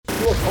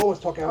was always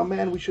talking, oh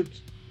man,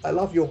 I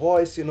love your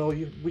voice,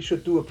 we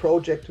should do a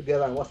project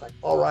together. And I was like,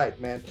 all right,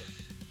 man,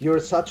 you're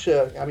such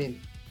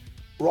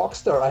rock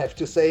star, I have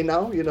to say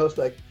now, it's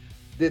like,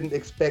 didn't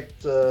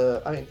expect,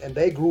 and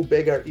they grew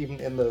bigger even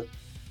in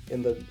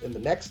the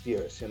next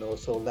years,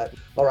 so that,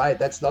 all right,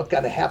 that's not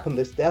gonna happen,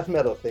 this death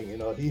metal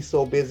thing, he's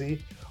so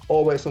busy,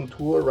 always on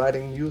tour,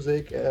 writing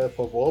music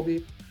for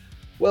Volbeat.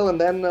 Well,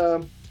 and then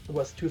it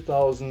was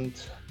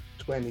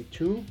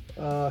 2022.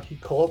 He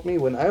called me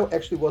when I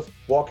actually was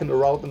walking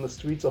around in the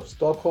streets of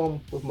Stockholm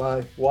with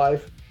my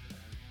wife.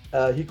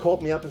 He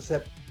called me up and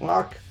said,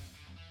 Mark,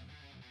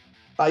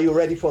 are you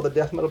ready for the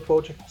death metal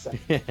project? I said,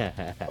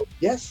 oh,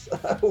 yes.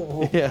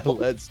 Yeah,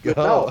 let's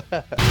go.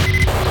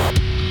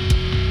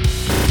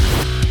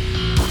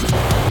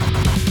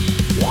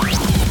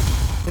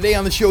 Today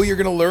on the show, you're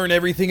going to learn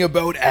everything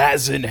about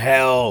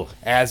Asinhell.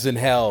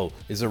 Asinhell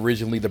is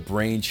originally the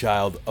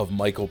brainchild of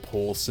Michael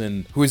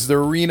Poulsen, who is the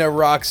arena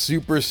rock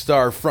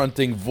superstar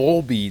fronting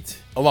Volbeat,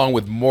 along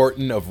with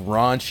Morton of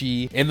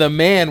Raunchy, and the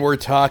man we're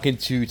talking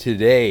to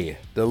today,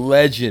 the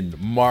legend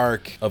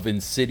Marc of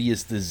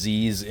Insidious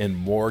Disease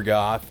and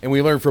Morgoth. And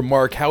we learn from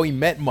Marc how he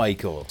met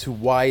Michael, to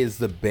why is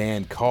the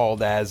band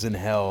called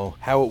Asinhell,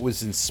 how it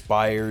was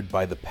inspired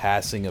by the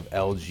passing of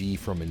LG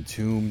from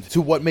Entombed, to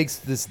what makes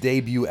this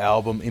debut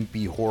album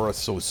Impi Horror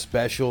so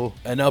special,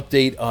 an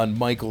update on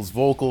Michael's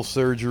vocal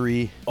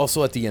surgery.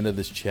 Also at the end of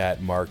this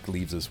chat, Marc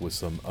leaves us with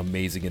some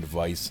amazing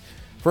advice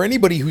for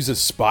anybody who's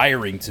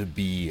aspiring to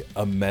be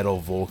a metal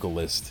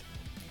vocalist.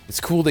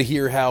 It's cool to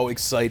hear how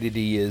excited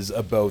he is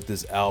about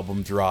this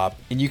album drop,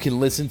 and you can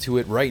listen to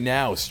it right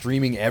now,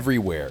 streaming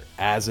everywhere.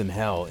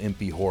 Asinhell,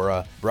 Impi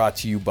Horror, brought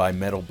to you by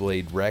Metal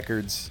Blade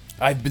Records.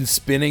 I've been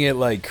spinning it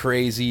like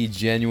crazy,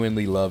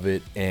 genuinely love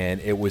it,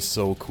 and it was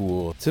so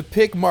cool to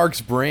pick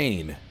Marc's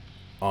brain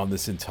on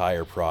this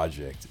entire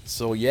project.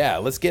 So yeah,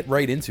 let's get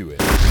right into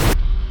it.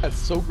 It's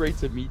so great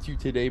to meet you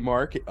today,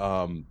 Marc.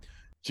 I'm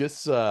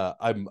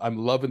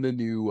loving the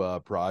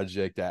new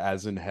project,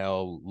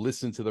 Asinhell.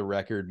 Listened to the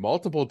record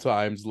multiple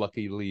times.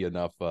 Luckily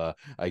enough,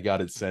 I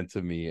got it sent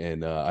to me,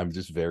 and I'm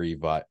just really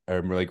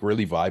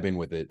vibing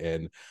with it.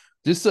 And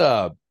just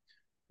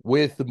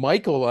with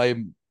Michael,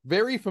 I'm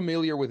very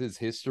familiar with his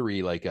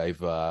history. Like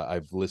I've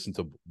listened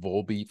to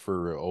Volbeat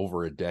for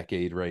over a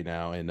decade right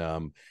now,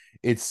 and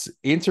it's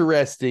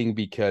interesting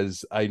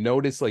because I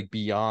noticed, like,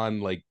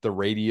 beyond like the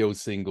radio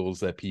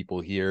singles that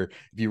people hear,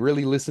 if you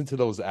really listen to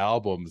those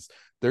albums,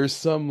 there's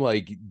some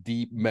like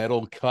deep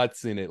metal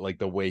cuts in it, like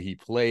the way he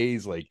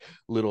plays, like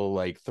little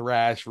like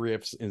thrash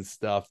riffs and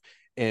stuff.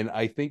 And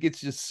I think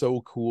it's just so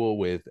cool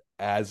with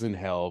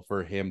Asinhell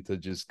for him to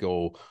just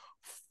go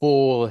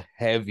full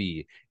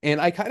heavy.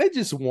 And I kind of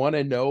just want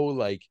to know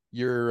like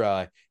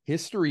your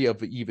history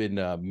of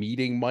even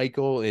meeting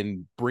Michael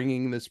and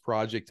bringing this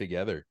project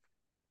together.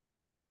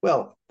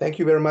 Well, thank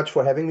you very much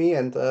for having me,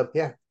 and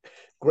yeah,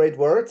 great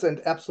words,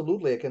 and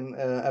absolutely, I can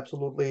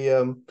absolutely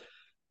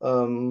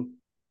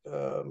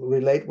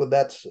relate with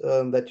that.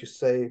 That you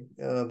say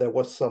there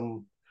was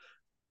some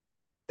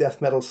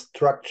death metal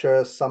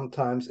structure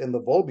sometimes in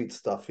the Volbeat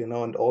stuff,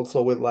 and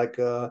also with like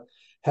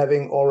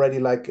having already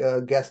like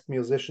guest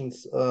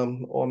musicians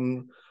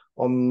on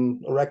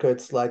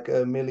records like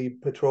Millie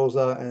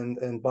Petrosa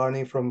and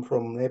Barney from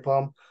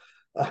Napalm.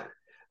 I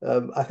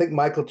think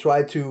Michael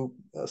tried to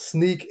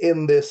sneak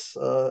in this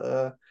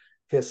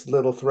his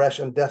little thrash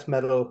and death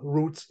metal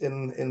roots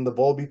in the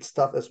Volbeat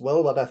stuff as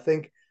well, but I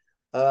think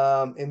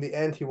in the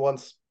end he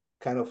once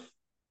kind of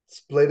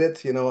split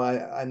it.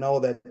 I know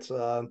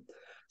that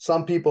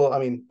some people,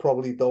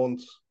 probably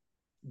don't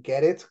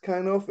get it,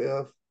 kind of.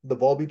 The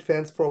Volbeat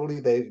fans, probably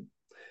they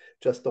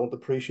just don't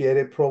appreciate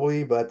it,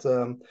 probably. But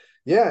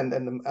yeah,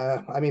 and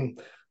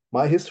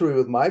my history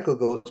with Michael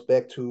goes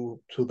back to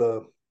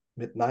the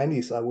mid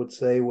 '90s, I would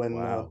say, when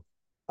Wow.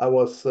 I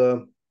was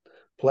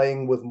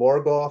playing with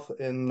Morgoth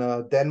in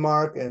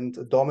Denmark, and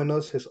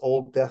Dominus, his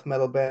old death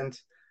metal band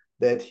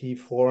that he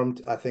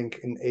formed, I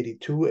think in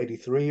 82,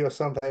 83 or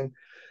something.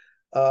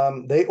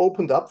 They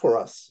opened up for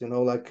us,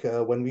 like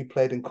when we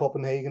played in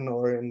Copenhagen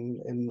or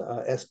in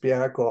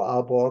Esbjerg or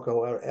Aalborg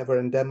or wherever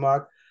in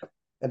Denmark.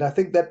 And I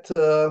think that's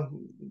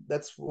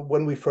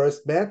when we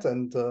first met,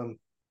 and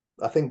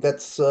I think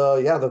that's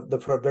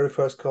the very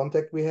first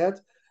contact we had.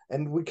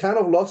 And we kind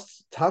of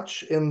lost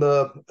touch in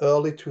the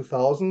early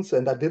 2000s,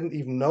 and I didn't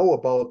even know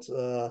about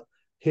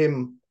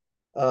him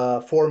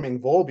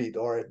forming Volbeat,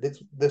 or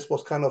this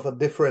was kind of a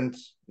different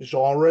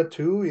genre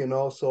too,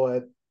 so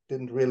I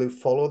didn't really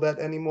follow that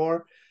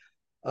anymore.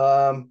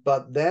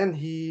 But then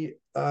he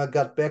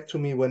got back to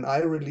me when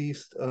I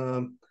released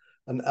an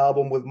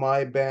album with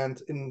my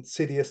band,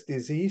 Insidious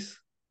Disease,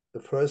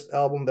 the first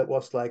album that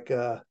was like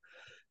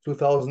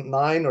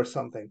 2009 or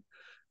something.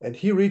 And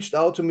he reached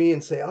out to me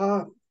and say,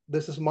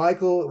 this is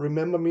Michael.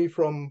 Remember me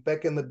from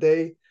back in the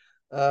day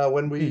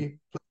when we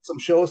played some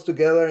shows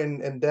together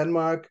in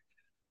Denmark.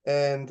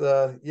 And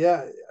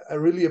yeah, I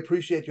really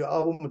appreciate your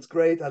album. It's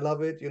great. I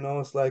love it.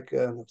 It's like,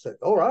 I said,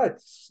 all right,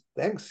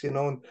 thanks.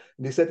 And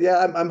he said,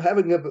 yeah, I'm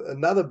having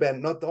another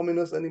band, not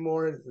Dominus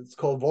anymore. It's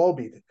called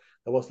Volbeat.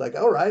 I was like,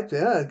 all right,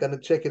 yeah, I'm gonna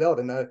check it out.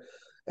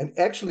 And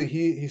actually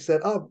he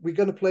said, oh, we're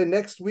gonna play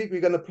next week.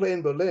 We're gonna play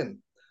in Berlin,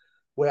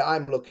 where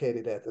I'm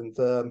located at. And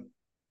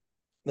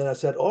then I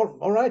said, oh,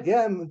 all right,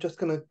 yeah, I'm just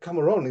gonna come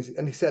around.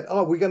 And he said,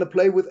 oh, we're gonna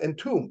play with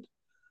Entombed.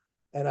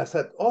 And I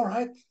said, all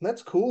right,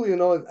 that's cool, you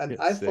know. And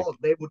It's I sick. thought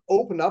they would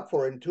open up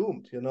for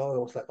Entombed, you know. I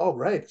was like, oh,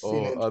 right, seeing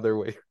Oh, Entombed. other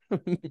way.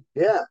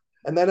 Yeah.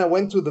 And then I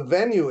went to the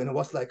venue and it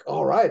was like,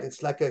 all right,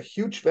 it's like a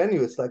huge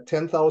venue. It's like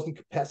 10,000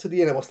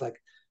 capacity. And it was like,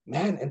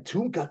 man,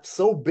 Entombed got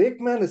so big,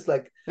 man. It's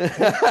like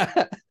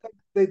 10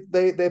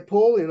 they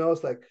pull, you know,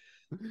 it's like,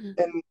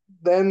 and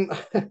then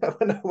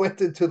when I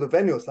went into the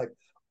venue, it's like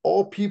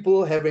all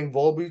people having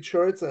Volbeat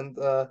shirts and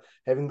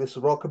having this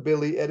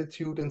rockabilly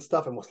attitude and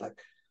stuff, and was like,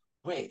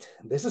 wait,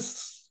 this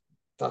is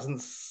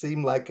doesn't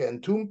seem like an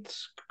Entombed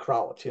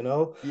crowd, you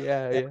know,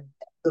 Yeah, and yeah.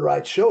 the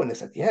right show. And I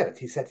said, yeah, but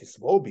he said his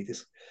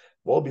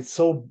Volbeat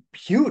so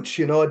huge,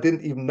 you know, I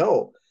didn't even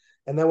know.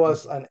 And then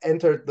was Mhm. I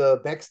entered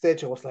the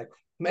backstage. I was like,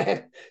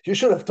 man, you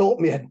should have told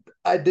me.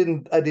 I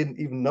didn't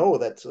even know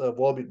that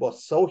Volbeat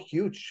was so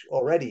huge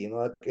already. You know,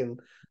 like in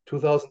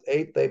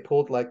 2008, they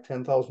pulled like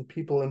 10,000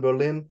 people in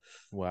Berlin.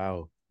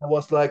 Wow. I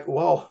was like,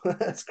 wow,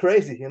 that's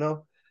crazy, you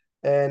know.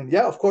 And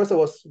yeah, of course, it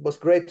was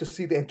great to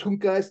see the Entombed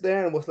guys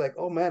there, and was like,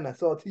 oh man, I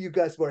thought you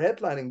guys were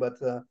headlining, but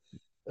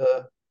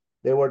uh,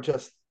 they were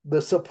just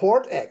the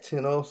support act,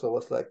 you know. So it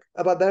was like,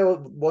 but that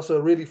was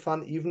a really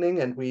fun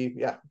evening, and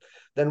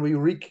then we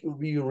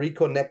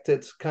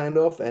reconnected kind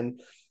of,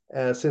 and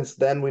since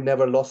then we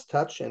never lost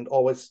touch, and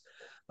always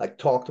like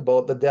talked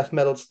about the death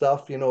metal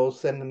stuff, you know,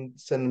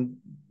 sending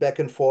back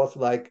and forth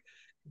like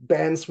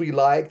bands we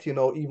liked, you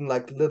know, even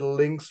like little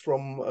links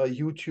from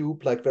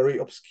YouTube, like very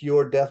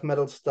obscure death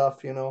metal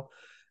stuff, you know.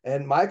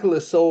 And Michael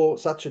is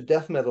such a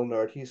death metal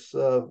nerd. He's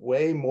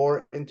way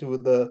more into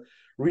the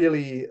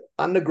really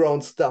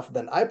underground stuff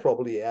than I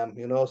probably am.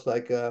 You know, it's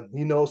like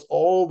he knows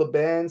all the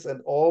bands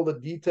and all the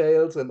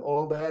details and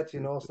all that. You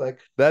know, it's like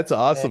That's uh,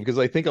 awesome because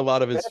I think a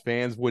lot of his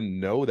fans wouldn't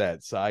know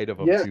that side of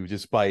him yeah, too,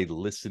 just by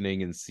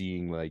listening and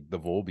seeing like the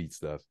Volbeat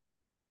stuff.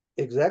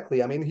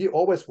 exactly. I mean, he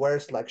always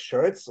wears like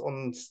shirts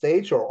on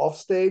stage or off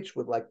stage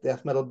with like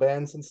death metal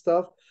bands and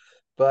stuff.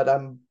 But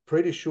I'm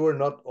pretty sure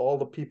not all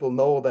the people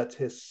know that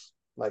his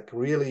like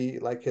really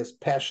like his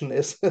passion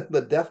is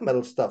the death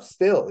metal stuff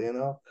still, you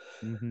know.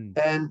 Hmm.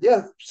 And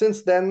yeah,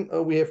 since then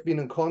we have been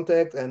in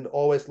contact and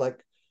always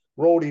like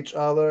wrote each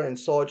other and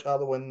saw each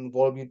other when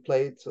Volbeat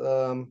played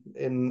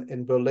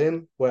in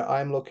Berlin, where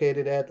I'm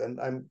located at,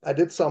 and I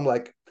did some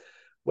like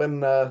when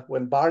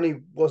Barney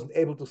wasn't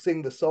able to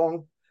sing the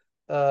song,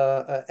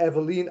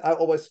 Eveline, I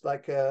always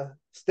like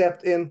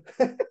stepped in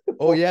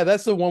Oh for yeah,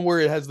 that's the one where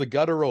it has the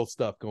guttural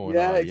stuff going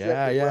yeah, on. Yeah,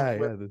 exactly yeah,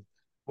 yeah.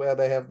 where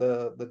they have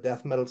the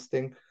death metal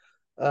sting.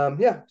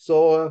 Yeah,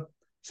 so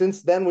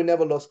since then we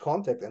never lost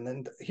contact, and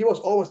then he was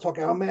always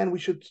talking. Oh man, we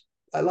should.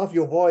 I love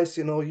your voice.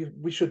 You know,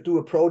 we should do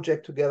a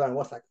project together. And I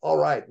was like, all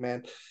right,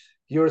 man,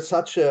 you're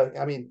such a.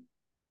 I mean,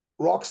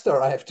 rock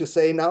star. I have to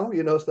say now.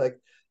 You know, it's like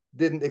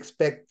didn't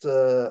expect.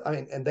 I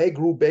mean, and they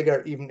grew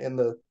bigger even in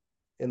the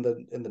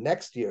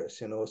next years.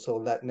 You know,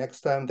 so that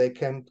next time they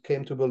came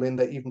to Berlin,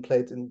 they even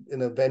played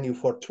in a venue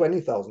for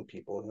 20,000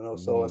 people. You know,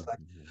 so it's like,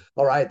 Mhm.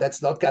 all right,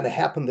 that's not gonna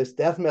happen. This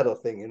death metal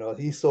thing. You know,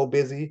 he's so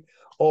busy,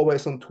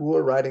 always on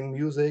tour, writing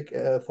music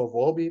for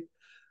Volbeat.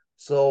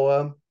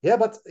 So yeah,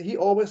 but he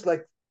always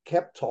like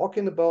kept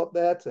talking about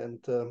that, and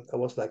I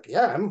was like,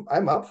 yeah,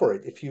 I'm up for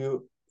it. If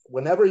you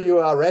whenever you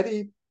are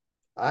ready,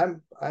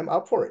 I'm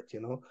up for it. You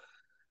know.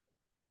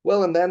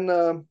 Well, and then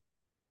it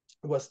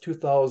was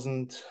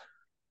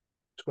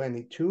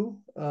 2022.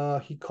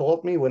 He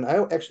called me when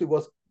I actually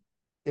was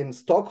in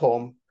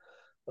Stockholm,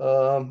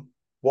 um,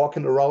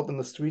 walking around in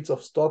the streets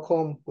of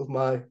Stockholm with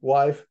my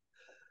wife.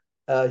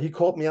 He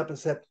called me up and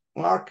said,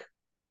 Mark,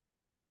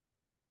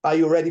 are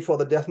you ready for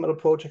the death metal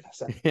project? I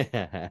said,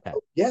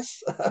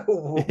 yes.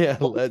 Yeah, What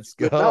would let's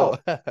you do go.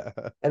 now?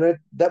 And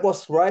that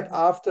was right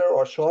after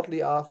or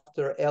shortly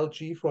after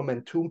LG from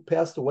Entombed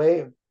passed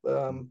away.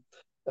 Um,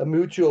 a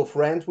mutual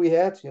friend we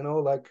had, you know,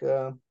 like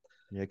Yeah,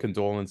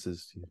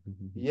 condolences.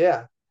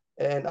 yeah.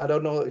 And I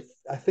don't know if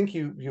I think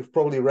you've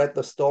probably read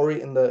the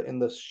story in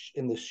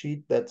the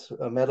sheet that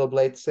Metal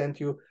Blade sent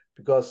you,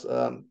 because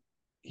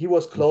he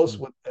was close Mhm.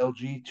 with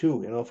LG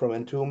too, you know, from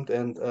Entombed,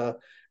 and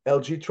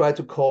LG tried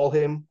to call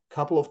him a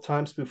couple of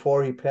times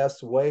before he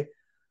passed away.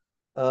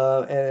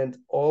 And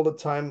all the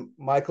time,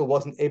 Michael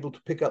wasn't able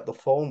to pick up the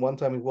phone. One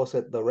time he was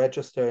at the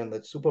register in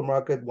the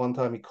supermarket. One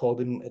time he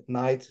called him at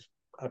night,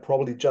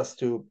 probably just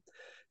to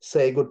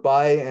say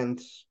goodbye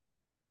and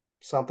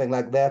something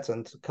like that.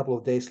 And a couple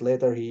of days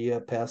later, he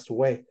passed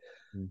away.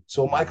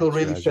 So Yeah, Michael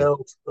really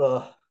tragic.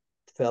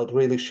 felt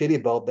really shitty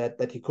about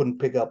that he couldn't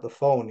pick up the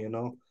phone, you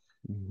know.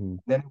 Hmm.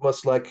 Then he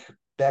was like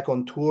back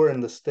on tour in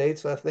the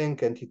States, I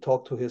think, and he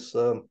talked to his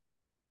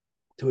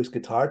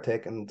guitar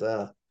tech and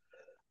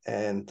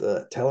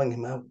telling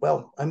him,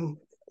 well, I'm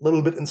a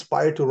little bit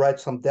inspired to write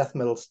some death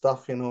metal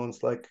stuff, you know. And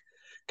it's like,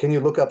 can you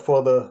look up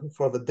for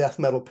the death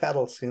metal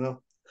pedals, you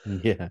know?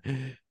 Yeah.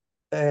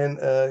 And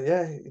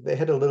yeah, they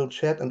had a little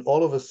chat, and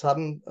all of a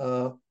sudden,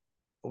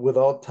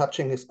 without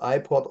touching his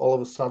iPod, all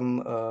of a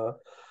sudden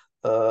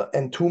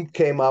Entombed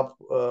came up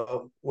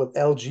with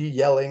LG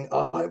yelling,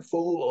 "I'm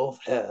full of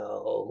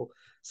hell."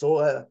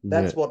 So Yeah.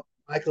 that's what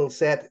Michael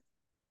said.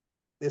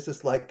 This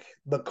is like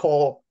the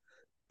call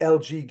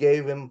LG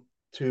gave him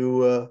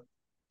to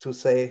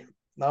say,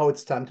 now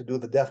it's time to do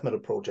the death metal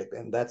project.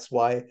 And that's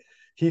why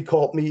he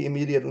called me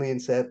immediately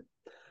and said,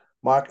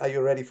 "Mark, are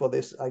you ready for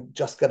this? I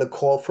just got a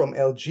call from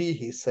LG."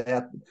 He said,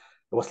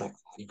 it was like,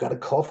 "You got a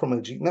call from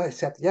LG?" No, I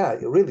said, "Yeah,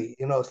 really."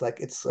 It's like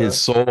it's His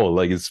soul,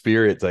 like his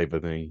spirit type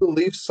of thing.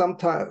 believe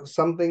sometimes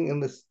something in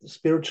this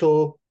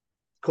spiritual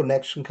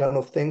connection kind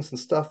of things and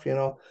stuff.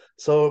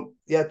 So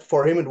yeah,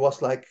 for him it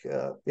was like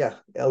yeah,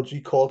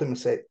 LG called him and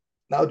said,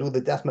 "Now do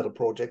the death metal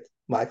project,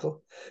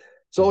 Michael."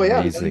 So yeah,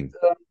 and Amazing.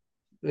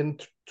 in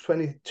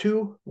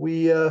 22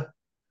 we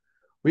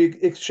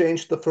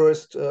exchanged the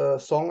first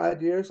song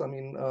ideas. I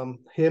mean,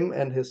 him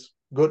and his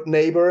good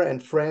neighbor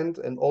and friend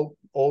and old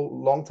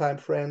longtime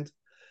friend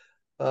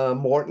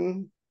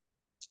Morton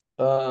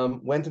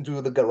went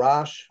into the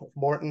garage of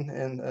Morton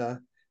and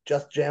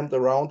just jammed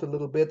around a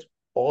little bit,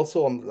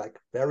 also on like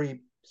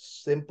very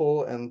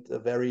simple and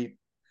very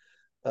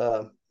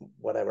uh,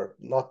 whatever,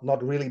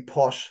 not really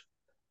posh,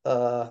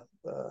 uh,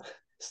 uh,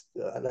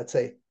 let's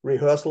say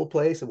rehearsal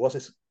place. It was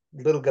his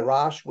little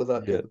garage with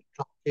a Yeah.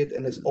 drum kit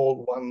and his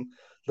old one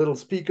little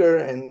speaker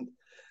and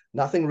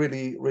nothing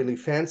really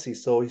fancy.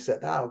 So he said,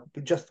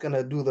 we're just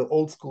gonna do the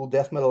old school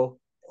death metal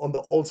on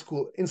the old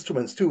school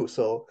instruments too.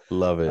 So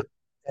Love it.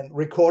 and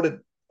recorded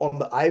on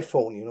the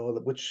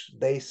iPhone, which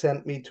they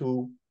sent me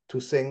to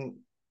sing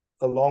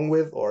along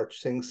with or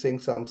sing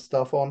some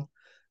stuff on,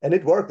 and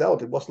it worked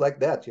out. It was like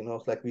that,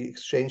 It's like we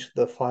exchanged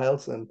the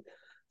files and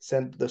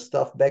sent the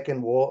stuff back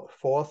and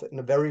forth in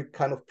a very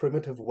kind of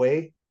primitive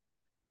way,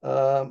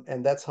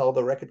 and that's how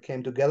the record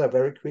came together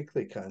very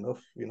quickly, kind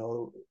of,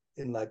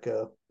 in like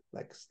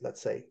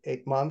let's say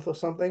 8 months or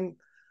something.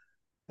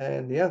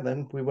 And yeah,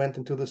 then we went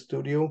into the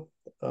studio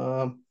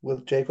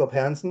with Jacob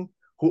Hansen,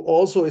 who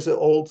also is an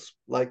old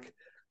like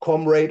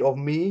comrade of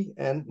me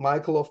and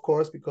Michael, of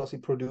course, because he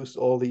produced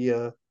all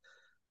the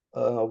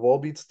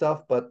Volbeat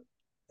stuff. But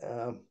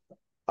um,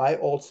 I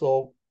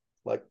also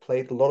like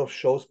played a lot of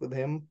shows with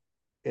him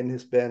in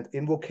his band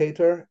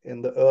Invocator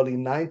in the early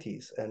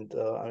 '90s. And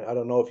I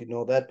don't know if you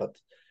know that, but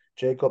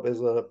Jacob is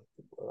the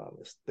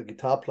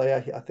guitar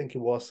player. I think he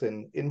was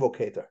in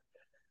Invocator,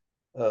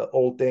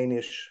 old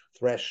Danish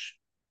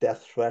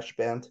death thrash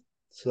band.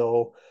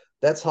 So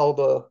that's how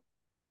the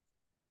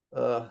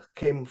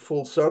came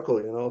full circle.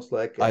 It's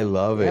like, I and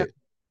love yeah, it.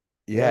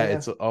 Yeah, yeah.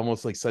 it's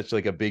almost like such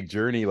like a big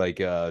journey. Like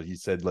you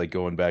said, like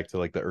going back to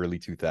like the early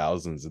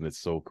 2000s, and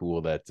it's so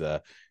cool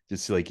that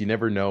just like you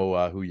never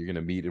know who you're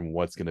gonna meet and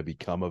what's gonna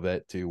become of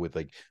it too, with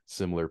like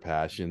similar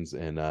passions.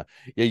 And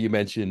yeah, you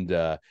mentioned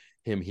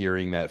him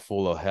hearing that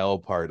full of hell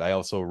part. I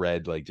also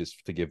read, like,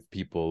 just to give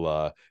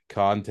people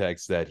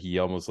context, that he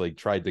almost like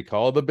tried to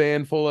call the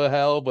band full of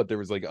hell, but there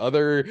was like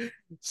other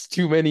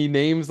too many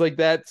names like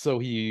that, so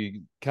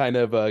he kind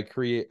of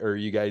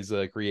you guys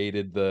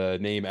created the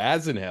name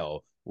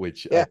Asinhell,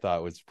 which I Yeah.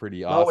 thought was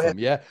pretty No, awesome.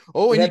 Yeah.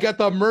 Oh, we and you had got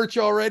the merch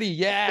already.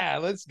 Yeah,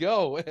 let's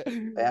go.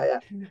 yeah,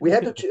 we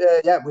had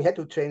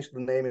to change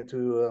the name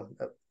into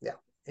yeah,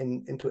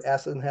 into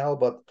Asinhell,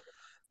 but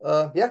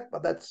yeah,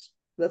 but that's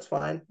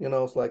fine.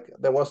 It's like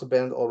there was a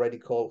band already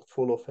called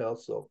Full of Hell,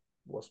 so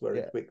it was very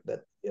Yeah. quick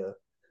that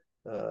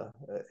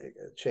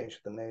changed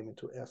the name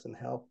into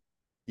Asinhell.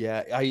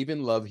 Yeah, I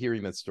even love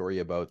hearing that story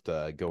about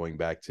going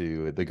back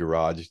to the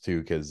garage too,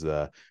 because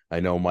I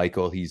know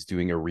Michael, he's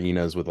doing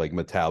arenas with like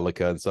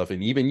Metallica and stuff,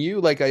 and even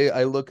you, like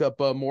I look up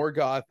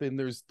Morgoth, and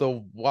there's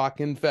the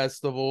walk-in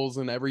festivals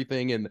and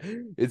everything,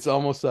 and it's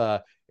almost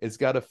it's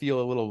got to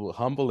feel a little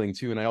humbling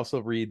too. And I also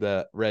read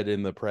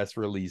in the press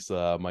release,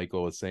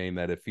 Michael was saying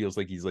that it feels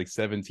like he's like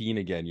 17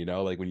 again,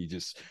 like when you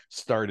just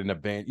start in a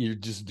band, you're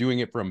just doing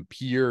it from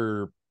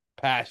pure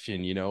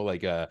passion,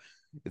 like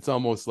it's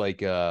almost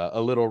like a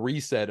little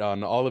reset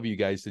on all of you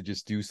guys to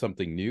just do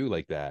something new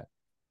like that.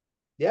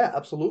 Yeah,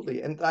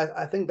 absolutely. And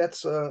I think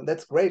that's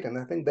great. And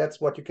I think that's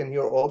what you can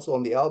hear also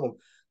on the album.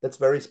 That's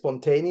very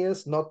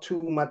spontaneous, not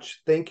too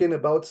much thinking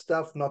about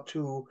stuff, not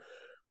too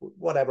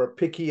whatever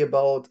picky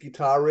about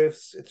guitar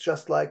riffs. It's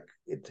just like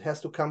it has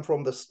to come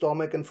from the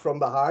stomach and from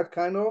the heart,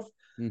 kind of.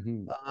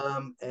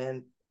 Mm-hmm.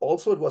 And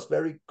also it was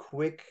very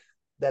quick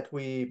that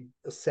we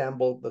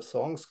assembled the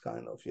songs,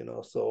 kind of,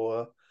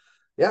 So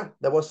yeah,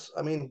 that was,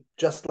 I mean,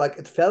 just like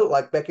it felt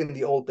like back in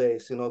the old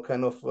days,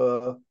 kind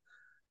of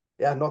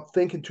yeah, not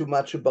thinking too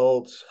much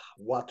about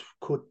what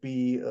could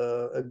be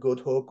a good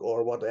hook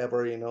or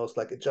whatever. It's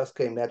like it just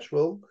came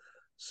natural.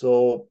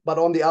 So, but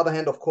on the other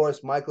hand, of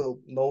course,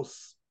 Michael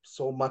knows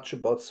so much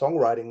about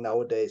songwriting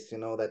nowadays,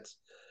 that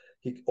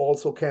he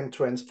also can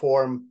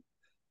transform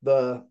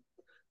the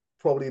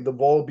probably the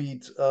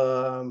Volbeat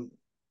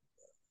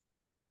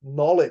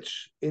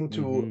knowledge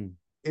Mm-hmm.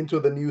 into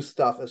the new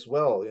stuff as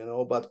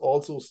well, but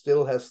also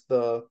still has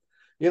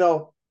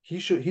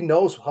he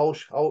knows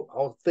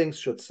how things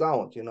should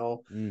sound. And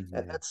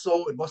Mm-hmm. that's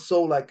so it was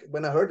so like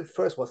when I heard it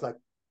first was like,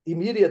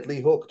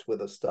 immediately hooked with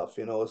the stuff.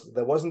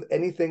 There wasn't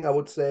anything I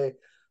would say,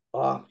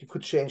 oh, you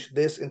could change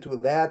this into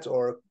that,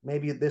 or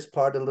maybe this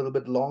part a little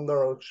bit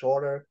longer or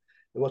shorter.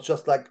 It was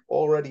just like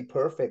already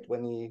perfect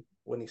when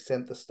he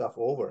sent the stuff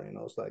over.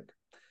 It's like,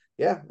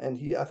 yeah,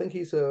 and I think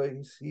he's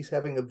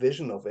having a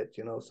vision of it.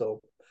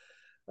 So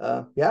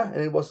yeah,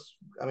 and it was.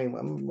 I mean,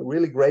 I'm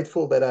really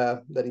grateful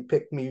that he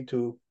picked me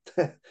to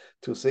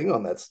to sing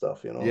on that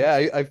stuff.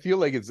 Yeah, I feel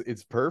like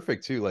it's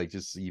perfect too. Like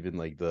just even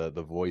like the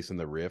voice and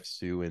the riffs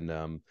too,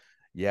 and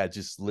yeah,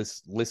 just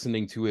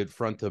listening to it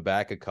front to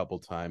back a couple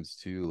times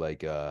too.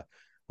 Like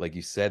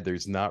you said,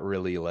 there's not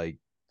really like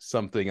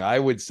something I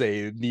would say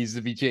it needs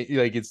to be changed.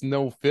 Like it's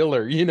no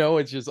filler,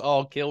 it's just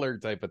all killer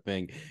type of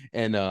thing.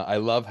 And I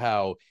love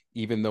how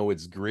even though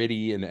it's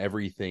gritty and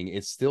everything,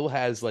 it still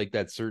has like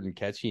that certain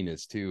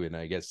catchiness too. And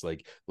I guess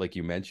like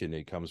you mentioned,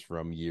 it comes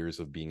from years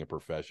of being a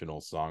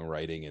professional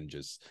songwriting and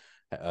just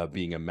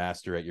being a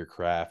master at your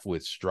craft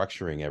with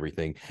structuring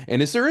everything. And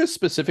is there a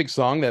specific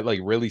song that like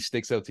really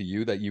sticks out to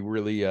you that you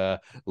really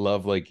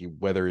love, like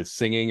whether it's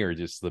singing or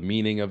just the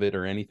meaning of it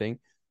or anything?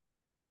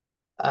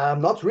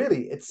 Not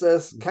really. It's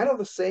kind of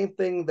the same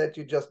thing that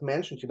you just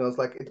mentioned. It's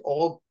like it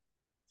all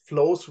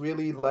flows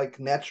really like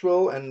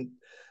natural. And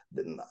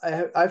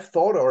I've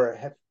thought, or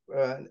have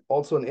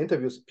also in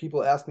interviews,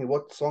 people ask me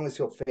what song is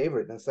your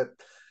favorite, and I said,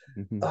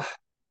 Mm-hmm. uh,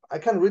 I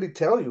can't really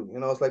tell you.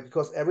 It's like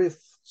because every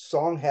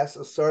song has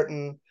a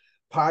certain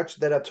parts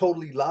that I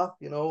totally love.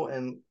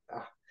 And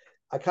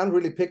I can't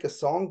really pick a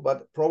song,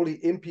 but probably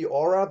Impi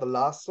Aura, the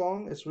last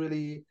song, is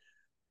really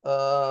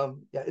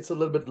yeah, it's a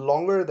little bit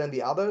longer than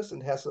the others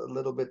and has a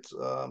little bit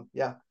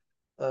yeah,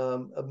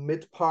 a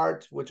mid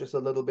part which is a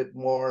little bit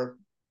more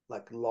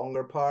like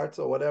longer parts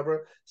or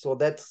whatever, so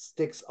that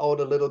sticks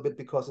out a little bit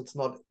because it's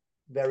not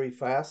very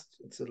fast,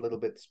 it's a little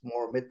bit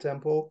more mid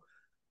tempo.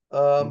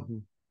 um Mm-hmm.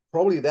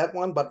 Probably that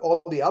one, but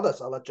all the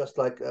others are just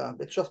like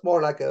it's just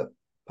more like a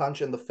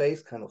punch in the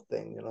face kind of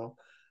thing.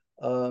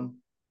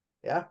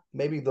 Yeah,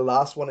 maybe the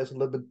last one is a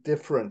little bit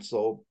different,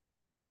 so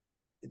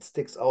it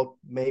sticks out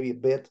maybe a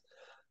bit,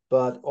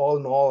 but all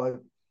in all,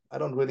 I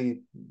don't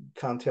really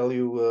can't tell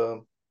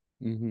you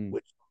Mm-hmm.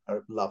 which I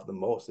love the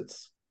most. It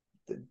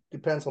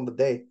depends on the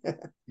day.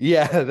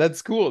 Yeah,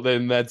 that's cool.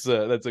 Then that's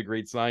a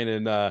great sign.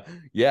 And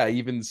yeah,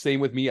 even same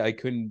with me. I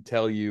couldn't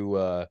tell you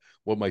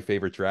what my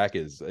favorite track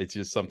is. It's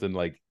just something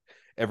like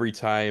every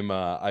time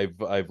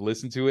I've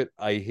listened to it,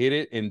 I hit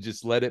it and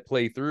just let it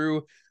play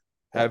through.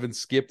 Yeah. Haven't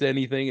skipped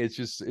anything. It's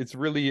just it's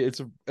really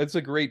it's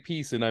a great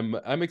piece, and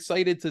I'm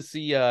excited to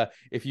see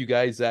if you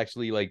guys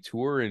actually like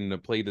tour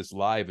and play this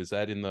live. Is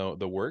that in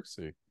the works?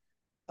 Or?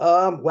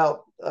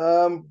 Well,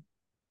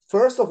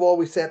 first of all,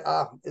 we said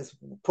it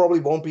probably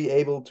won't be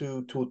able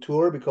to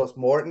tour because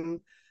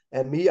Morton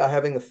and me are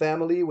having a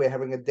family. We're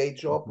having a day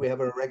job. Mhm. We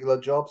have a regular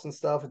jobs and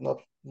stuff.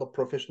 Not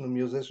professional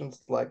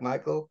musicians like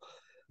Michael.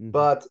 Mhm.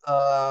 But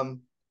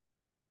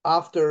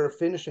after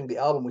finishing the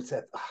album, we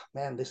said,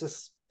 man,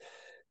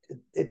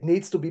 it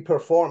needs to be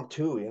performed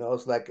too.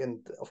 It's like,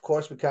 and of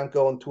course we can't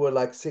go on tour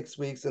like 6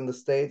 weeks in the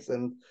States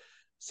and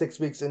 6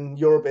 weeks in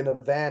Europe in a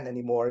van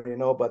anymore.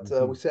 But we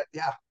Mhm. said,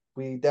 yeah,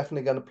 we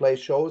definitely gonna play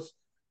shows,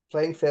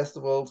 playing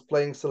festivals,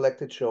 playing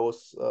selected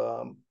shows.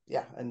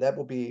 Yeah, and that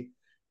would be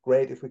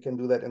great if we can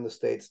do that in the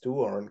States too,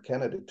 or in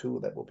Canada too.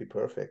 That would be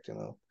perfect.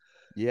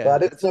 Yeah,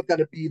 But it's that's not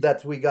gonna be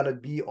that we're gonna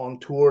be on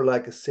tour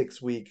like a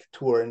 6 week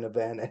tour in a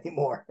van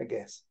anymore, I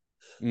guess.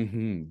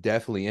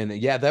 definitely. And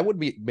yeah, that would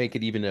be make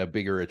it even a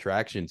bigger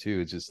attraction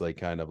too. It's just like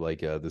kind of like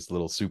this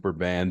little super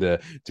band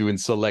doing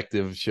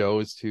selective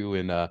shows too.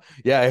 And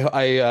yeah,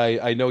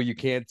 I know you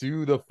can't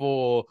do the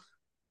full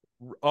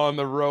on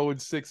the road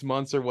 6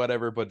 months or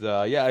whatever, but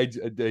yeah, I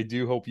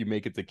do hope you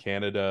make it to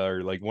Canada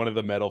or like one of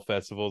the metal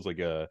festivals, like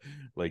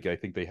I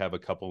think they have a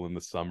couple in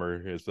the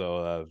summer.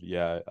 So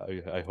yeah,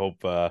 I hope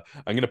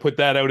I'm gonna put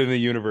that out in the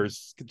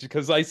universe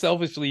because I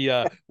selfishly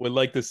would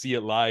like to see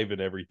it live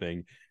and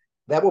everything.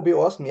 That would be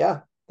awesome.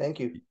 Yeah. Thank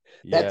you.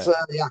 That's Yeah.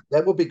 yeah,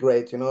 that would be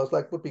great. It's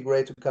like would be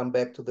great to come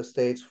back to the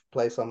States,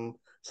 play some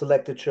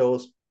selected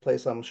shows, play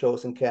some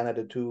shows in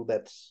Canada too.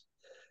 But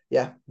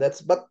yeah,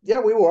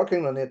 we're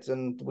working on it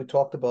and we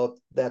talked about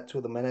that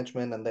to the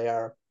management and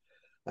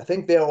I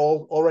think they're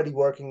all already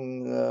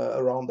working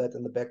around that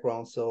in the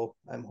background. So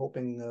I'm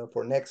hoping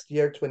for next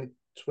year,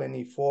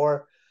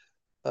 2024,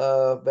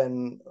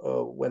 when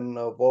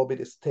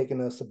Volbeat is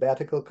taking a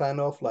sabbatical, kind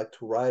of like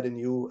to write a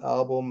new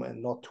album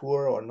and not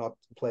tour or not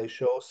play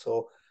shows.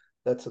 So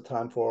that's a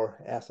time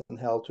for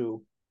Asinhell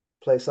to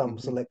play some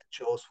Mhm. selected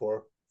shows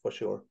for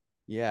sure.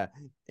 Yeah.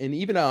 And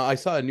even I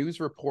saw a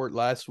news report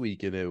last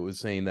week and it was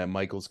saying that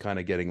Michael's kind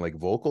of getting like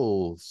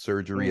vocal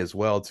surgery Mm. as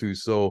well too.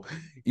 So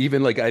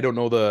even like I don't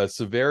know the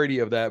severity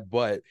of that,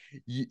 but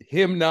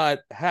him not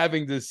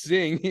having to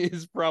sing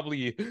is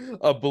probably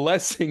a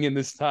blessing in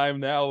this time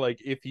now,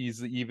 like if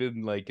he's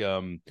even like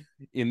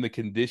in the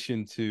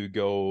condition to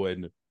go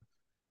and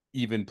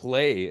even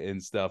play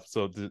and stuff.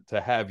 So to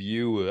have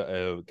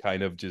you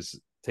kind of just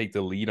take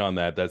the lead on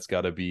that, that's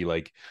got to be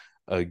like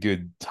a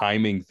good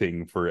timing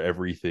thing for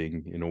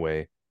everything in a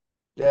way.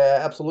 Yeah,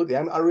 absolutely.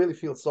 I really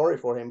feel sorry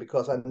for him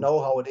because I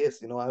know how it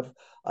is.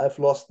 I've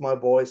lost my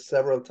voice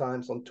several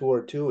times on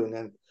tour too, and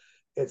then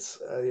it's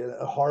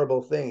a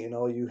horrible thing.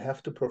 You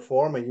have to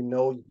perform, and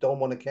you don't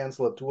want to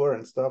cancel a tour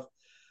and stuff.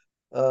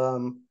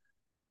 Um,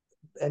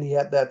 and he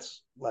had that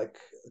like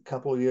a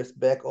couple of years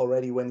back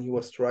already when he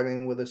was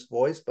struggling with his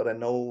voice. But I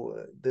know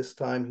this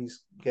time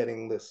he's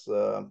getting this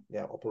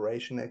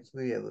operation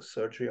actually, the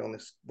surgery on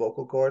his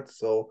vocal cords.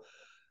 So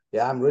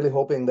yeah, I'm really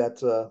hoping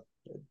that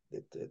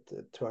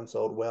it turns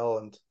out well,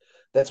 and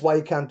that's why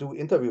he can't do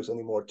interviews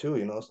anymore too.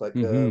 It's like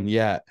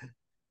Yeah.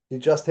 he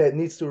just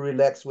needs to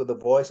relax with the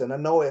voice. And I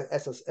know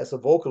as a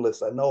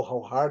vocalist, I know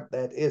how hard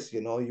that is.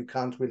 You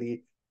can't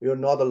really, you're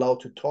not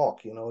allowed to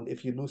talk. And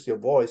if you lose your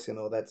voice,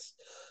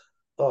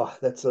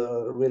 that's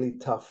a really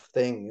tough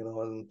thing.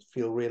 And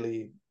feel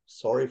really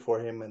sorry for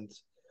him. And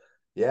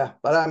yeah,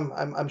 but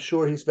I'm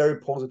sure he's a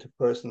very positive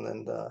person,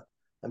 and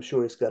I'm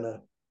sure he's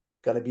gonna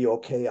be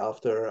okay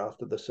after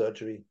the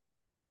surgery.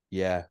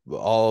 Yeah,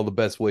 all the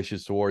best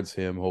wishes towards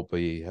him. Hope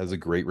he has a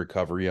great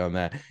recovery on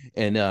that.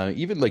 And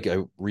even like I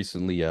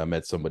recently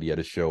met somebody at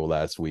a show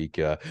last week.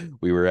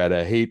 We were at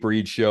a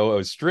Hatebreed show.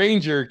 A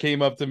stranger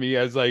came up to me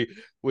as I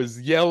was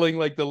yelling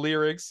like the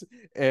lyrics,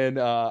 and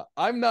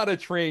I'm not a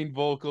trained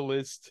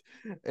vocalist,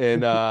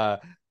 and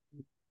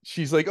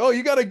she's like, "Oh,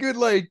 you got a good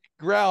like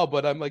growl,"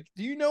 but I'm like,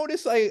 "Do you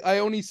notice I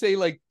only say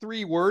like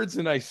 3 words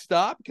and I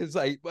stop because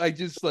I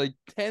just like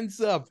tense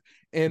up."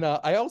 And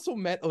I also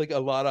met like a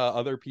lot of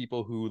other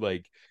people who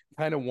like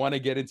kind of want to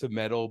get into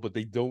metal, but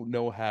they don't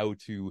know how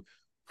to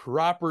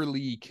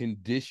properly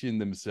condition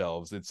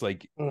themselves. It's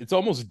like Mm. it's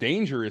almost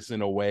dangerous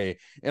in a way.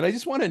 And I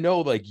just want to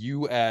know, like,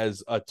 you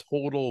as a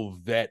total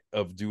vet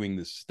of doing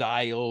the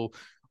style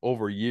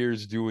over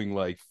years, doing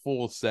like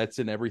full sets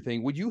and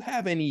everything, would you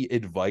have any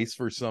advice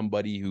for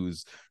somebody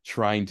who's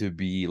trying to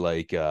be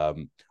like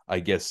I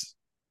guess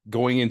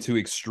going into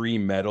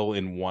extreme metal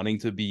and wanting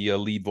to be a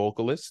lead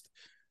vocalist?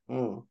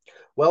 Mm.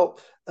 Well,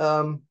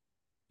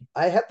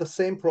 I had the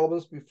same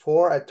problems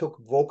before I took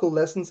vocal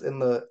lessons in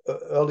the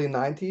early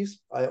 90s.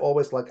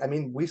 I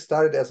mean, we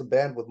started as a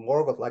band with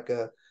more of like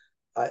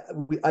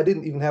I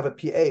didn't even have a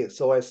PA,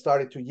 so I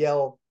started to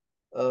yell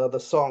the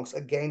songs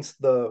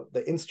against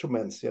the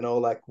instruments,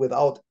 like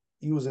without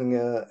using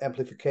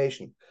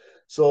amplification.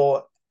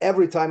 So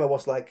every time I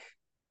was like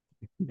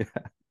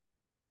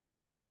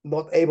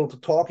not able to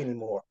talk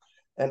anymore.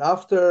 And I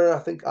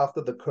think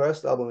after the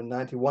Cursed album in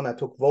 '91, I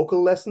took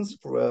vocal lessons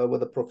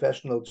with a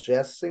professional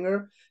jazz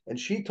singer, and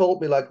she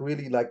told me like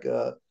really like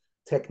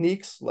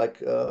techniques,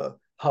 like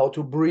how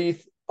to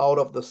breathe out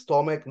of the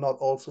stomach, not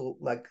also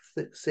like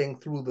sing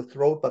through the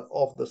throat, but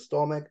off the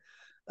stomach.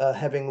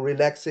 Having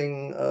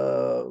relaxing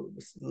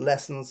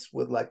lessons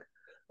with like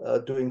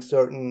doing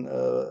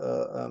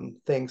certain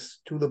things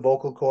to the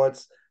vocal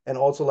cords, and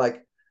also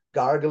like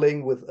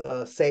gargling with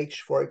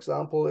sage, for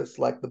example, is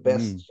like the Mm,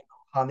 best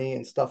honey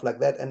and stuff like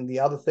that. And the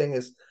other thing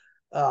is,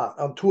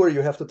 on tour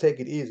you have to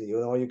take it easy.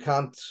 You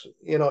can't,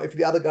 if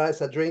the other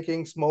guys are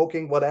drinking,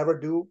 smoking, whatever,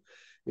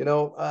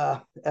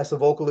 as a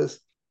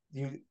vocalist,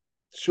 you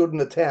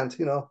shouldn't attend.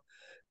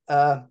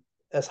 Uh,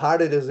 as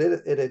hard it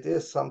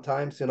is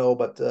sometimes,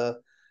 but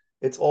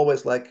it's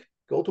always like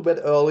go to bed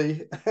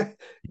early, yeah.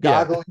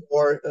 gargle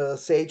your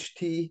sage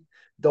tea,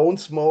 don't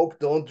smoke,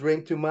 don't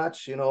drink too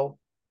much,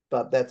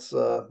 but that's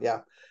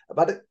yeah.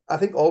 But I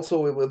think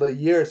also with the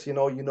years,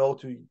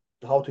 to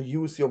how to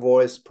use your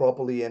voice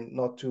properly and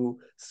not to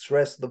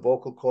stress the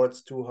vocal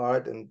cords too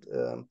hard. And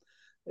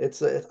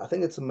I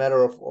think it's a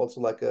matter of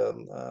also like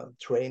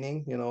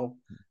training.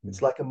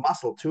 It's like a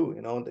muscle too.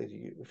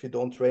 If you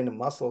don't train a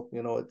muscle,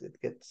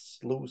 it gets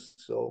loose.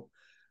 So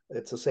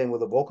it's the same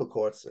with the vocal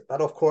cords.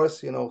 But of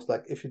course, it's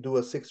like if you do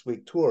a 6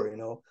 week tour,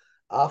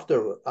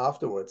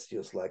 afterwards,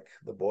 just like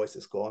the voice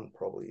is gone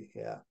probably.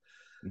 Yeah.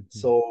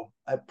 So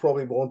I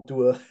probably won't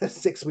do a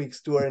 6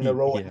 weeks tour in a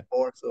row Yeah.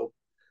 anymore. So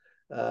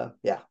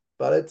yeah,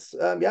 but it's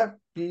yeah,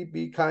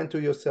 be kind to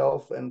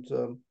yourself, and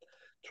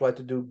try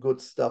to do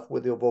good stuff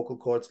with your vocal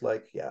cords,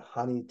 like yeah,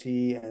 honey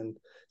tea and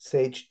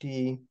sage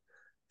tea,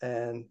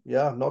 and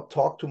yeah, not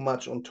talk too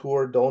much on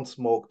tour. Don't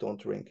smoke,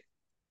 don't drink.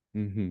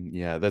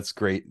 Yeah, that's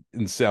great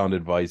and sound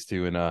advice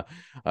too. And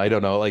I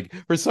don't know, like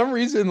for some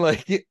reason,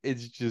 like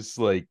it's just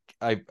like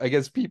I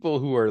guess people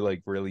who are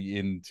like really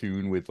in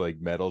tune with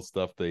like metal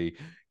stuff, they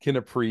can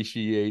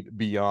appreciate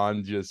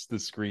beyond just the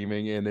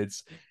screaming. And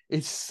it's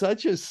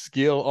such a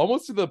skill,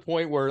 almost to the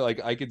point where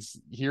like I could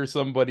hear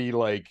somebody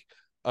like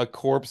a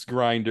corpse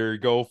grinder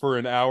go for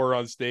an hour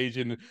on stage,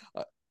 and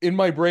in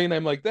my brain,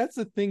 I'm like, that's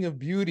a thing of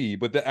beauty.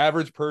 But the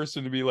average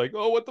person to be like,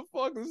 oh, what the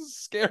fuck? This is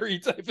scary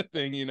type of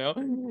thing, you know?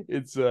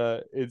 It's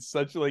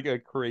such like a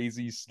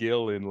crazy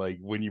skill. And like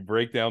when you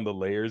break down the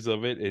layers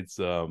of it,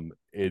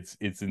 it's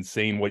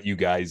insane what you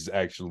guys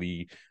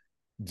actually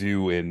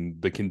do and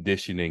the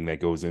conditioning that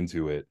goes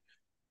into it.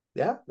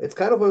 Yeah, it's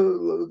kind of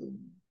a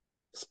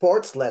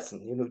sports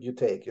lesson, you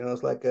take.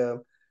 It's like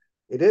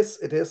it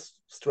is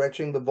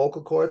stretching the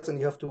vocal cords, and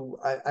you have to.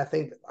 I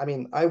think. I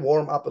mean, I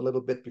warm up a little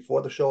bit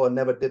before the show. I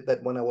never did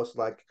that when I was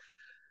like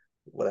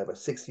whatever,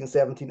 16,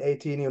 17,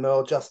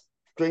 18, just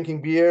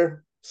drinking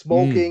beer,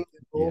 smoking,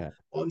 Yeah.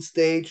 on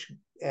stage,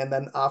 and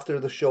then after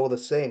the show the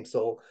same.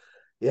 So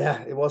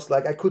yeah, it was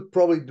like I could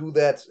probably do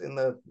that in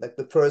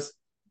the first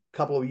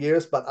couple of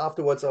years, but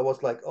afterwards I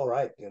was like, all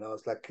right,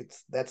 it's like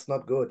that's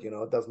not good,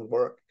 it doesn't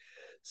work.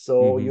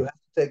 So you Hmm. have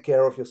to take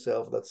care of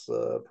yourself. That's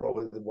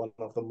probably one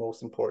of the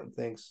most important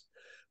things.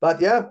 But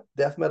yeah,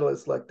 death metal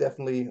is like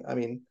definitely. I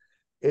mean,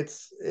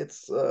 it's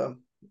it's uh,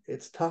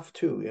 it's tough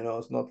too.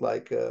 It's not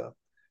like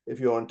if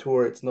you're on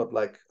tour, it's not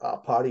like a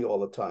party all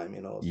the time.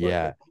 It's like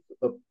Yeah.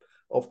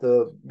 of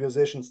the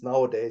musicians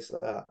nowadays.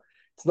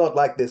 It's not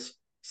like this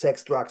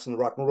sex, drugs, and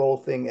rock and roll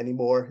thing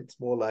anymore. It's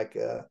more like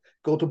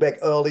go to bed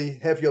early,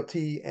 have your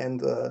tea,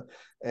 and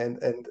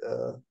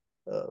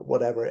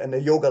whatever, and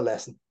a yoga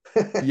lesson.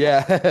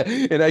 Yeah.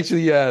 And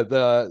actually, yeah,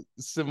 the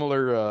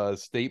similar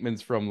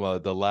statements from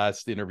the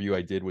last interview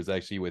I did was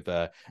actually with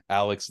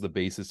Alex, the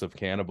bassist of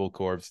Cannibal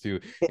Corpse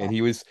too. And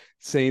he was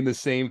saying the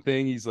same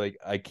thing. He's like,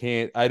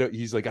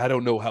 he's like, I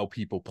don't know how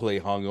people play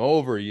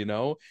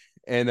hungover.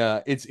 And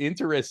it's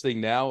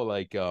interesting now,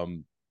 like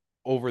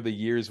over the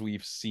years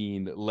we've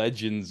seen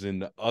legends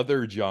in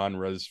other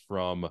genres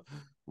from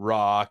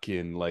rock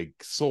and like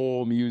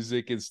soul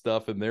music and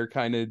stuff, and they're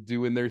kind of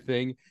doing their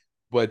thing.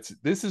 But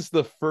this is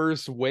the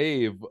first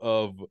wave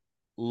of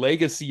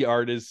legacy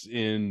artists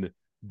in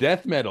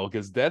death metal,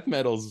 because death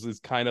metal is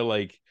kind of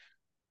like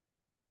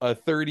a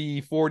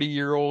 30-40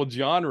 year old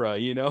genre.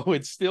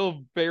 It's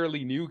still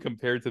fairly new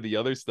compared to the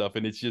other stuff,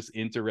 and it's just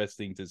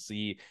interesting to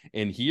see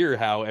and hear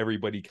how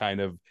everybody kind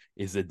of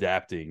is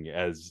adapting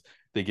as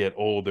they get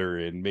older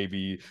and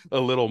maybe a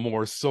little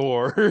more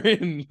sore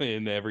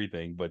and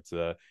everything. But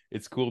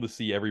it's cool to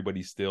see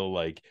everybody still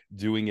like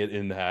doing it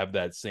and have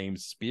that same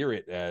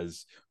spirit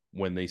as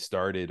when they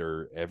started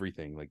or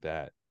everything like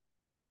that.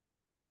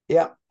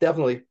 Yeah,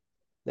 definitely.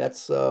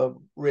 That's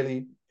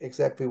really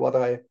exactly what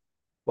I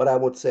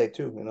would say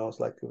too. It's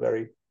like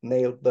very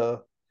nail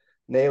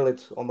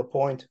it on the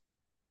point.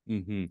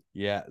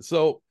 Yeah.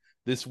 So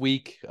this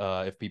week,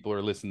 if people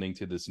are listening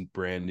to this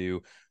brand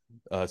new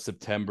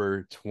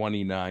September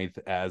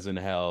 29th,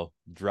 Asinhell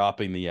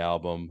dropping the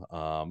album.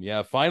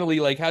 Yeah, finally,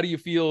 like, how do you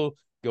feel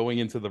going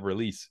into the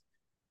release?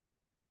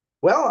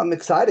 Well, I'm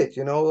excited.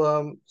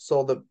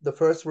 So the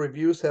first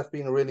reviews have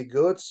been really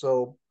good.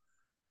 So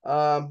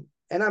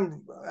and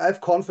I'm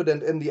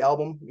confident in the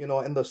album,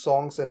 in the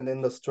songs and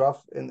in the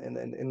stuff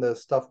in the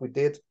stuff we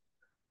did,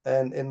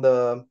 and in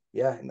the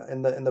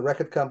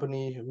record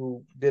company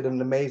who did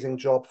an amazing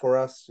job for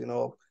us.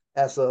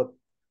 As a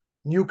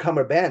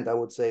newcomer band, I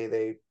would say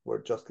they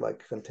were just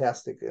like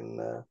fantastic in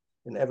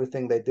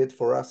everything they did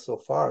for us so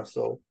far.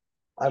 So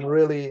I'm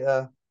really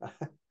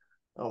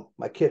oh,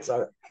 my kids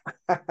are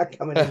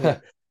coming in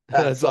here.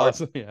 That's Sorry.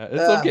 awesome. Yeah,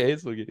 it's Um, okay.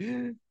 It's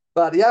okay.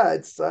 but yeah,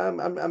 it's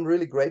I'm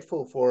really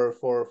grateful for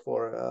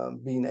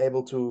being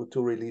able to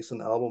release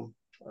an album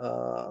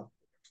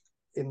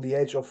in the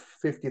age of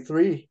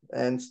 53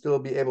 and still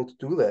be able to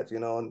do that,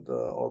 and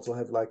also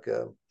have like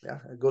a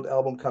good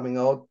album coming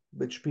out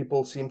which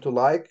people seem to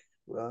like,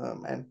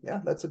 and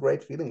yeah, that's a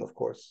great feeling, of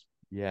course.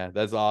 Yeah,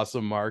 that's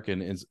awesome, Mark,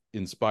 and it's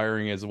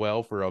inspiring as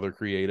well for other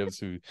creatives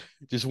who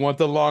just want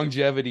the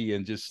longevity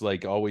and just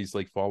like always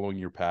like following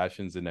your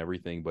passions and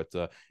everything. But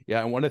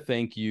yeah, I want to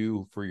thank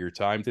you for your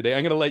time today.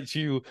 I'm gonna let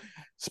you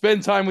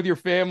spend time with your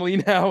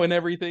family now and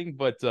everything,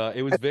 but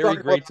it was very Sorry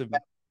about great to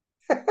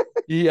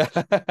yeah.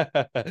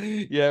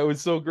 Yeah, it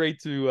was so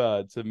great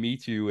to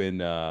meet you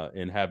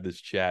and have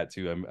this chat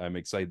too. I'm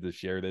excited to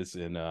share this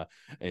and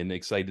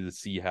excited to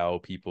see how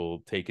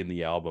people take in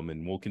the album,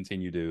 and we'll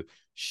continue to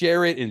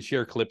share it and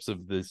share clips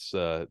of this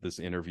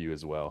interview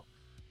as well.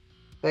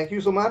 Thank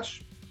you so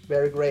much.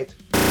 Very great.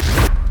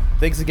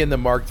 Thanks again to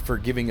Mark for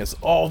giving us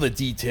all the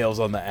details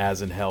on the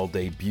Asinhell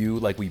debut.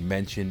 Like we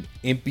mentioned,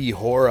 Impi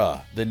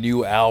Hora, the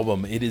new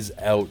album, it is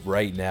out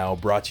right now,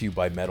 brought to you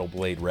by Metal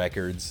Blade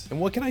Records. And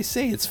what can I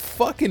say? It's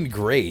fucking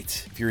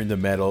great. If you're into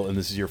metal and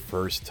this is your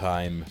first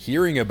time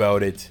hearing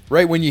about it,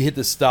 right when you hit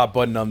the stop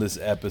button on this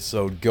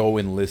episode, go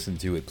and listen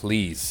to it,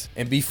 please.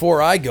 And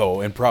before I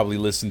go and probably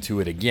listen to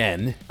it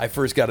again, I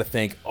first got to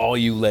thank all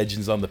you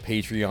legends on the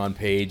Patreon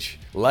page.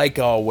 Like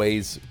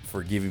always,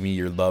 for giving me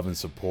your love and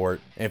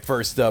support. And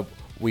first up,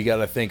 we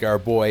gotta thank our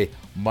boy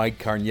Mike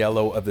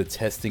Carniello of the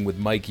Testing with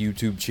Mike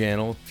YouTube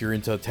channel. If you're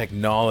into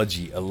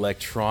technology,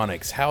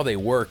 electronics, how they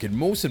work, and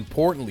most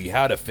importantly,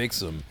 how to fix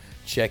them,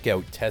 check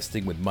out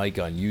Testing with Mike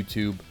on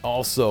YouTube.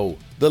 Also,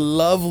 the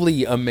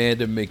lovely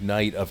Amanda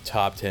McKnight of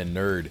Top 10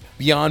 Nerd.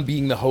 Beyond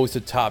being the host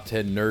of Top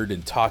 10 Nerd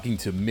and talking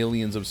to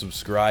millions of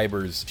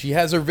subscribers, she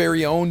has her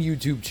very own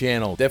YouTube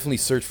channel. Definitely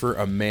search for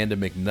Amanda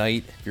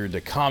McKnight. If you're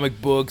into comic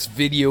books,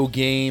 video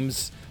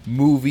games,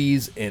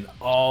 movies, and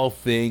all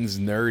things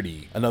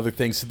nerdy. Another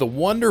thanks to the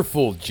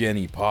wonderful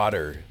Jenny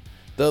Potter,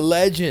 the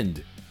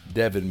legend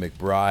Devin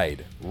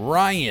McBride,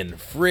 Ryan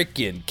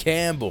frickin'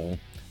 Campbell,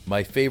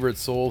 my favorite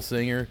soul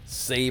singer,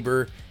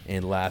 Saber,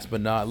 and last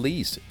but not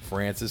least,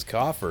 Francis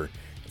Coffer.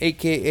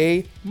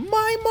 aka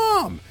my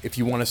mom. If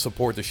you want to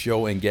support the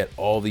show and get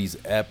all these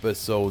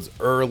episodes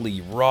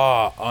early,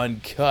 raw,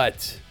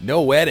 uncut,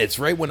 no edits,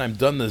 right when I'm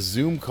done the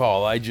Zoom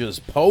call, I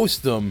just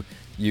post them,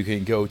 you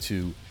can go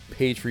to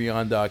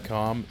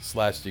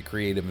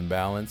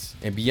patreon.com/thecreativeimbalance.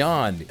 And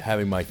beyond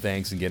having my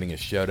thanks and getting a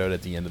shout out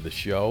at the end of the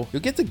show,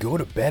 you'll get to go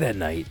to bed at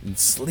night and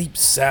sleep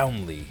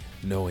soundly,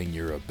 knowing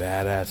you're a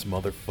badass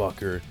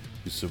motherfucker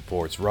who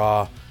supports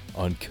raw,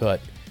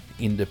 uncut,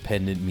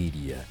 independent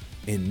media.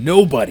 And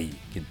nobody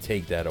can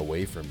take that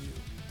away from you.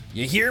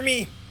 You hear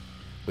me?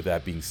 With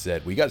that being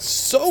said, we got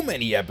so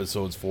many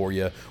episodes for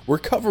you. We're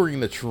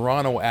covering the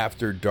Toronto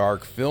After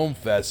Dark Film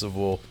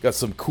Festival. Got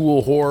some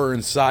cool horror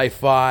and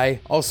sci-fi.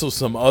 Also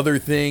some other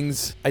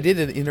things. I did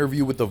an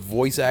interview with the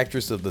voice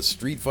actress of the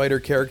Street Fighter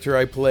character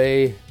I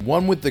play.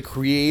 One with the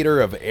creator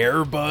of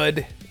Air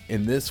Bud.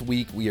 And this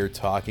week we are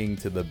talking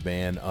to the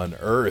band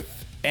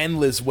Unearth.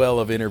 Endless well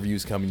of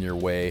interviews coming your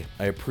way.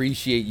 I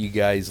appreciate you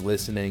guys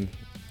listening,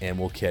 and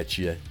we'll catch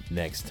you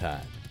next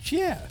time.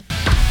 Yeah.